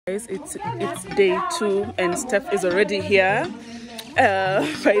Guys, it's day 2 and Steph is already here.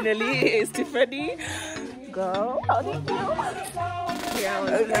 Finally, it's Tiffany. Girl, how did you? Yeah, I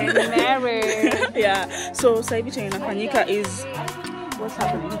was getting married. Yeah. So Saibi Inafanyika is what's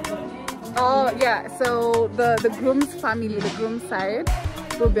happening? Oh yeah. So the groom's family, the groom's side,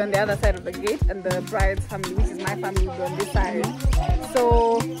 will be on the other side of the gate, and the bride's family, which is my family, will be on this side.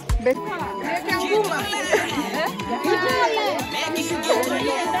 So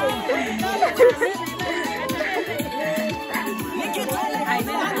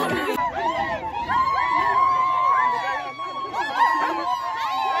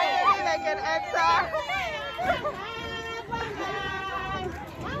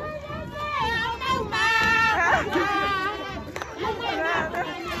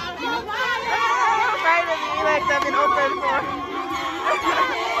I've been open for.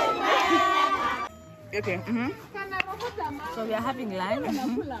 Okay. So we are having lunch,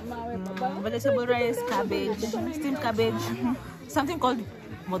 vegetable rice, cabbage, steamed cabbage, something called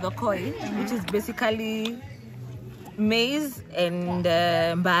modokoi, which is basically maize and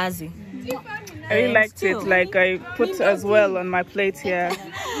mbaazi. I really liked it. Like I put as well on my plate here.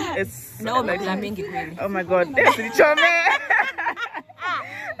 It's no, like, really. oh my god, there's the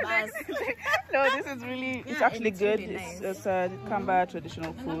no, this is really, it's actually good. Really nice. It's a Kamba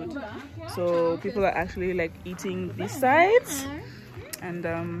traditional food. So people are actually like eating these sides. And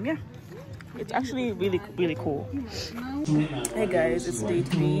yeah, it's actually really cool. Hey guys, it's day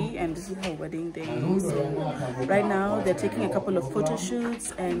 3 and this is her wedding day. So right now they're taking a couple of photo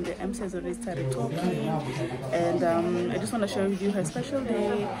shoots and the MC has already started talking. And I just want to share with you her special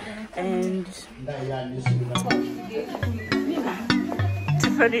day. And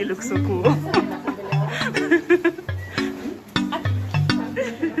Tiffany looks so cool.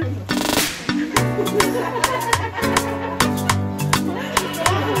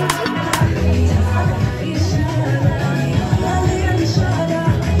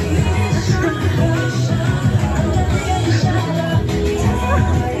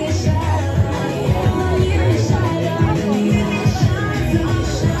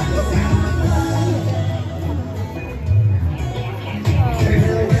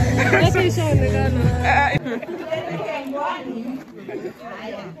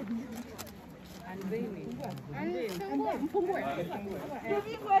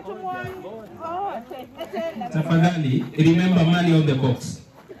 Tafadhali, remember money on the box.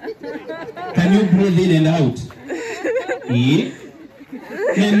 Can you breathe in and out? Yeah.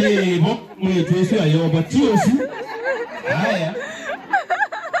 Can you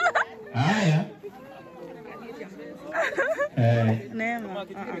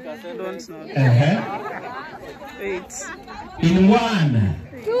Don't know. Wait. In 1,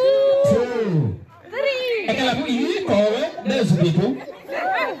 2, 3. There's people.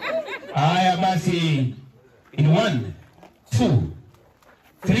 Aya basi. In 1, 2,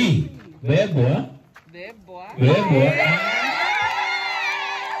 3. Bebo.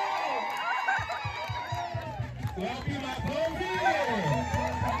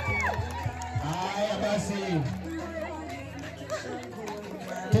 Aya basi.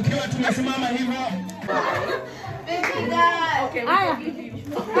 Tukiwa tumesimama hivyo. Aya.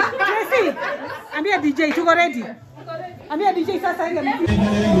 Jesse, ambia DJ tuko ready. Ambia DJ sasa ile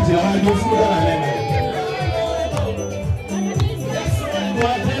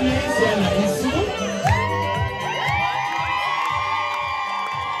What